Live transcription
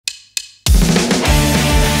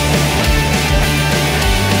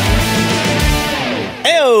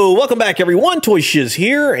welcome back everyone, Toy Shiz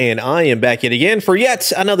here, and I am back yet again for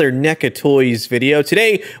yet another NECA Toys video.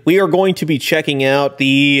 Today, we are going to be checking out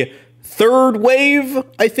the third wave,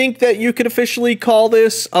 I think that you could officially call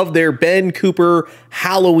this, of their Ben Cooper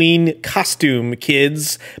Halloween costume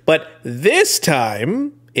kids. But this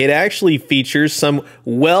time, it actually features some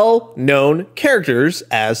well-known characters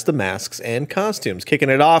as the masks and costumes.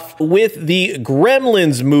 Kicking it off with the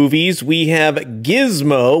Gremlins movies, we have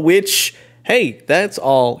Gizmo, which, hey, that's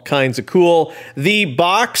all kinds of cool. The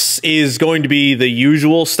box is going to be the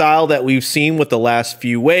usual style that we've seen with the last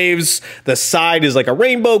few waves. The side is like a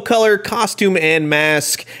rainbow color costume and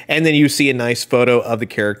mask, and then you see a nice photo of the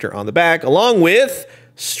character on the back, along with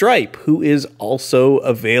Stripe, who is also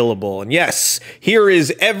available. And yes, here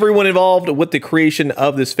is everyone involved with the creation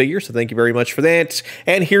of this figure, so thank you very much for that.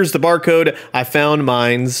 And here's the barcode. I found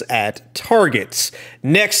mine's at Target.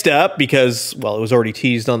 Next up, because, well, it was already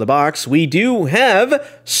teased on the box, we do have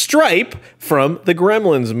Stripe from the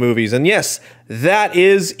Gremlins movies. And yes, that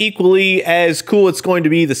is equally as cool. It's going to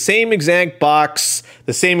be the same exact box,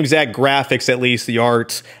 the same exact graphics, at least the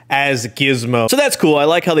art, as Gizmo. So that's cool. I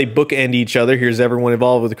like how they bookend each other. Here's everyone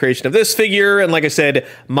involved with the creation of this figure. And like I said,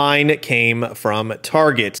 mine came from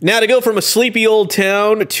Target. Now to go from a sleepy old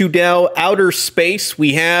town to now outer space,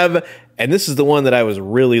 we have, and this is the one that I was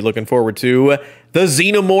really looking forward to, the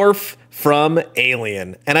Xenomorph from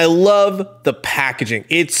Alien. And I love the packaging.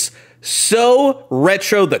 It's so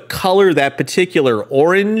retro, the color, that particular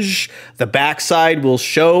orange. The backside will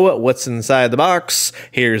show what's inside the box.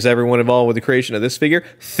 Here's everyone involved with the creation of this figure.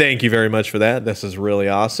 Thank you very much for that. This is really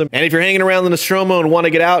awesome. And if you're hanging around the Nostromo and want to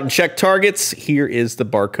get out and check Targets, here is the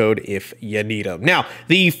barcode if you need them. Now,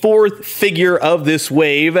 the fourth figure of this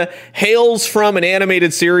wave hails from an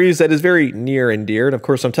animated series that is very near and dear. And of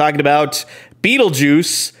course, I'm talking about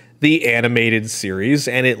Beetlejuice, the animated series,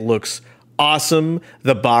 and it looks awesome.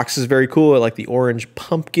 The box is very cool. I like the orange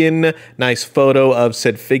pumpkin. Nice photo of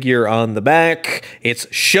said figure on the back. It's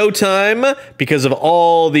showtime because of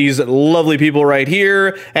all these lovely people right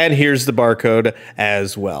here. And here's the barcode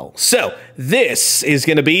as well. So this is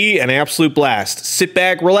going to be an absolute blast. Sit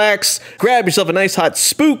back, relax, grab yourself a nice hot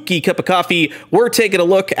spooky cup of coffee. We're taking a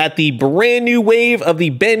look at the brand new wave of the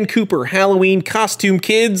Ben Cooper Halloween costume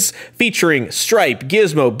kids featuring Stripe,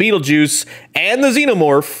 Gizmo, Beetlejuice, and the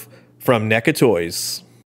Xenomorph from NECA Toys.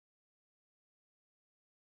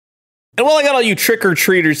 And while I got all you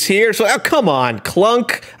trick-or-treaters here, so come on,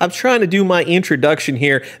 Clunk. I'm trying to do my introduction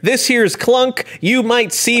here. This here's Clunk. You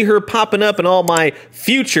might see her popping up in all my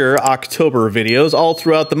future October videos all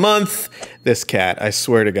throughout the month. This cat, I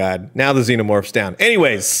swear to God. Now the Xenomorph's down.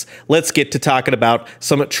 Anyways, let's get to talking about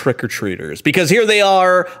some trick-or-treaters, because here they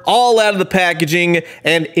are, all out of the packaging,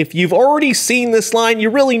 and if you've already seen this line, you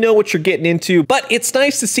really know what you're getting into, but it's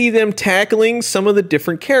nice to see them tackling some of the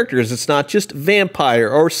different characters. It's not just vampire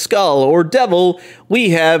or skull or devil. We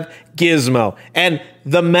have Gizmo, and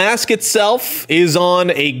the mask itself is on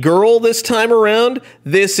a girl this time around.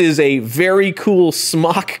 This is a very cool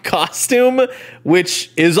smock costume, which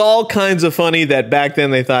is all kinds of funny that back then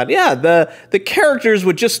they thought, yeah, the characters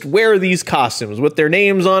would just wear these costumes with their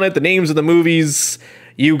names on it, the names of the movies.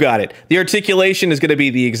 You got it. The articulation is going to be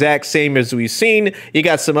the exact same as we've seen. You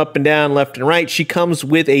got some up and down, left and right. She comes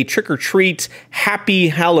with a trick-or-treat Happy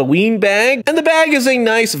Halloween bag, and the bag is a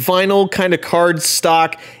nice vinyl kind of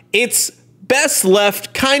cardstock. It's best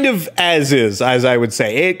left kind of as is, as I would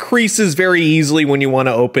say. It creases very easily when you want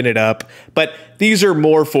to open it up, but these are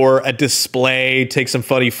more for a display, take some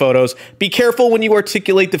funny photos. Be careful when you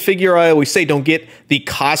articulate the figure. I always say don't get the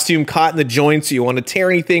costume caught in the joints. You want to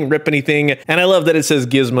tear anything, rip anything. And I love that it says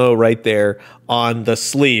Gizmo right there on the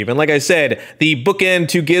sleeve. And like I said, the bookend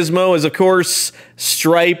to Gizmo is, of course,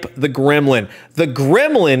 Stripe the Gremlin. The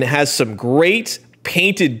Gremlin has some great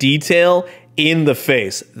painted detail in the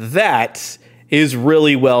face. That is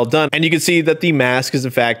really well done. And you can see that the mask is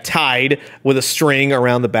in fact tied with a string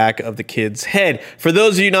around the back of the kid's head. For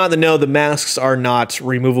those of you not in the know, the masks are not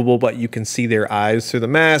removable, but you can see their eyes through the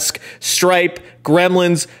mask. Stripe,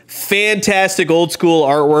 Gremlins, fantastic old school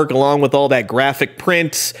artwork along with all that graphic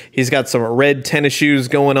print. He's got some red tennis shoes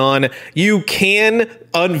going on. You can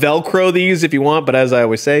unvelcro these if you want, but as I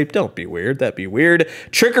always say, don't be weird. That'd be weird.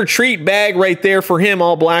 Trick-or-treat bag right there for him,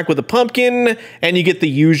 all black with a pumpkin, and you get the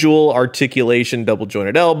usual articulation, double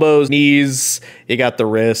jointed elbows, knees, you got the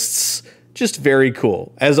wrists. Just very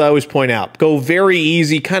cool. As I always point out, go very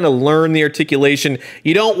easy, kind of learn the articulation.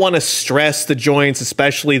 You don't want to stress the joints,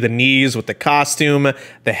 especially the knees with the costume,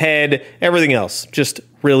 the head, everything else. Just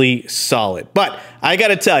really solid. But I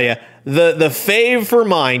gotta tell you, the fave for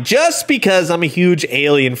mine, just because I'm a huge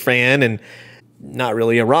Alien fan, and Not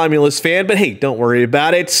really a Romulus fan, but hey, don't worry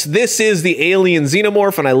about it. This is the Alien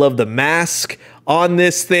Xenomorph, and I love the mask on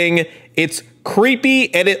this thing. It's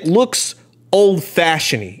creepy, and it looks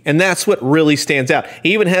old-fashioned-y, and that's what really stands out. It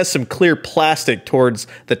even has some clear plastic towards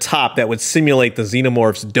the top that would simulate the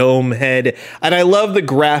Xenomorph's dome head, and I love the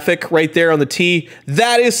graphic right there on the T.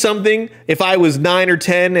 That is something, if I was 9 or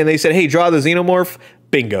 10 and they said, hey, draw the Xenomorph,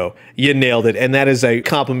 bingo, you nailed it. And that is a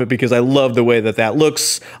compliment because I love the way that that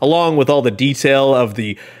looks, along with all the detail of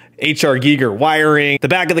the HR Giger wiring. The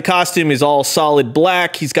back of the costume is all solid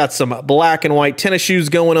black. He's got some black and white tennis shoes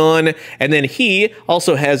going on. And then he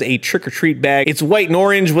also has a trick-or-treat bag. It's white and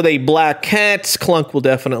orange with a black cat. Clunk will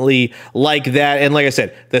definitely like that. And like I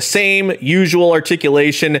said, the same usual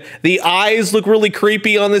articulation. The eyes look really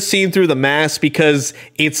creepy on this scene through the mask because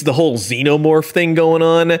it's the whole xenomorph thing going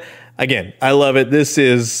on. Again, I love it. This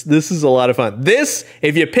is a lot of fun. This,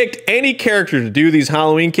 if you picked any character to do these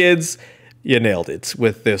Halloween kids, you nailed it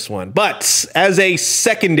with this one. But as a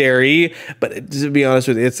secondary, but to be honest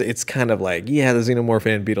with you, it's kind of like, yeah, the Xenomorph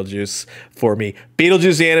and Beetlejuice for me.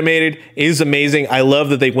 Beetlejuice the animated is amazing. I love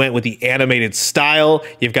that they went with the animated style.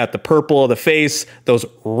 You've got the purple of the face, those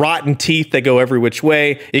rotten teeth that go every which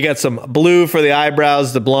way. You got some blue for the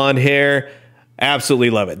eyebrows, the blonde hair. Absolutely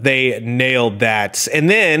love it. They nailed that. And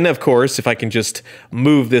then, of course, if I can just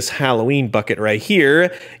move this Halloween bucket right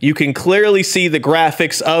here, you can clearly see the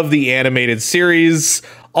graphics of the animated series,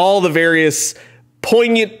 all the various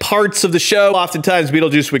poignant parts of the show. Oftentimes,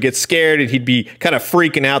 Beetlejuice would get scared and he'd be kind of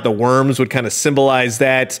freaking out. The worms would kind of symbolize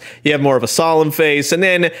that. You have more of a solemn face, and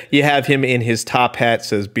then you have him in his top hat,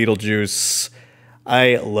 says Beetlejuice.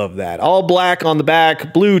 I love that. All black on the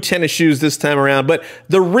back, blue tennis shoes this time around. But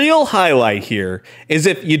the real highlight here is,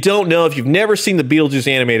 if you don't know, if you've never seen the Beetlejuice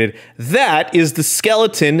animated, that is the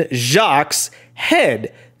skeleton Jacques'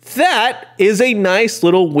 head. That is a nice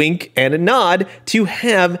little wink and a nod to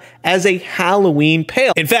have as a Halloween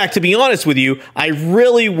payoff. In fact, to be honest with you, I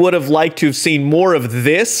really would have liked to have seen more of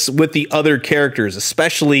this with the other characters,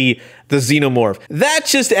 especially the Xenomorph. That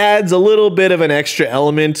just adds a little bit of an extra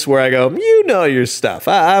element where I go, you know your stuff.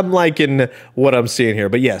 I'm liking what I'm seeing here.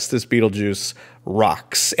 But yes, this Beetlejuice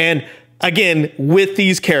rocks. And again, with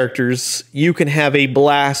these characters, you can have a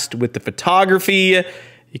blast with the photography.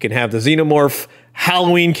 You can have the Xenomorph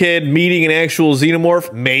Halloween kid meeting an actual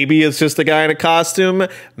Xenomorph. Maybe it's just a guy in a costume.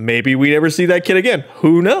 Maybe we never see that kid again.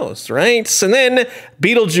 Who knows, right? And then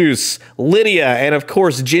Beetlejuice, Lydia, and of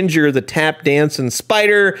course Ginger, the tap dancing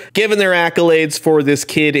spider, given their accolades for this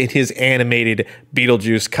kid in his animated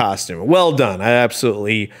Beetlejuice costume. Well done. I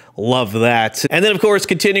absolutely love that. And then, of course,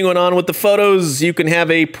 continuing on with the photos, you can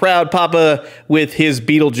have a proud papa with his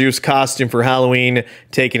Beetlejuice costume for Halloween,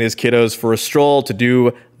 taking his kiddos for a stroll to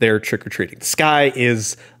do their trick-or-treating. The sky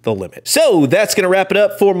is the limit. So that's going to wrap it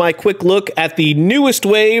up for my quick look at the newest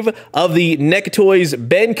wave of the Neca Toys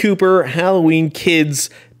Ben Cooper Halloween Kids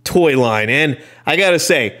toy line. And I gotta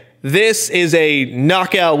say, this is a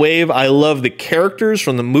knockout wave. I love the characters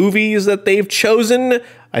from the movies that they've chosen.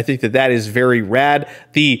 I think that that is very rad.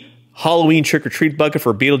 The Halloween trick-or-treat bucket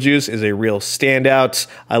for Beetlejuice is a real standout.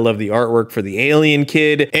 I love the artwork for the Alien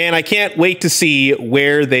Kid, and I can't wait to see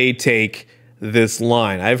where they take this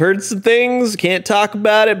line. I've heard some things, can't talk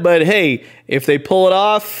about it, but hey, if they pull it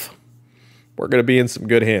off, we're going to be in some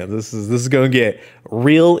good hands. This is going to get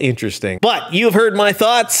real interesting. But you've heard my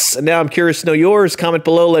thoughts, and now I'm curious to know yours. Comment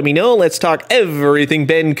below, let me know. Let's talk everything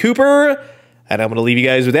Ben Cooper. And I'm going to leave you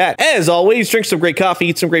guys with that. As always, drink some great coffee,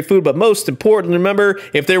 eat some great food, but most importantly, remember,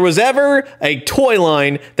 if there was ever a toy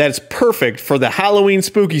line that's perfect for the Halloween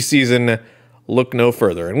spooky season, look no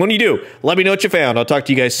further. And when you do, let me know what you found. I'll talk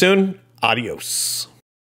to you guys soon. Adios.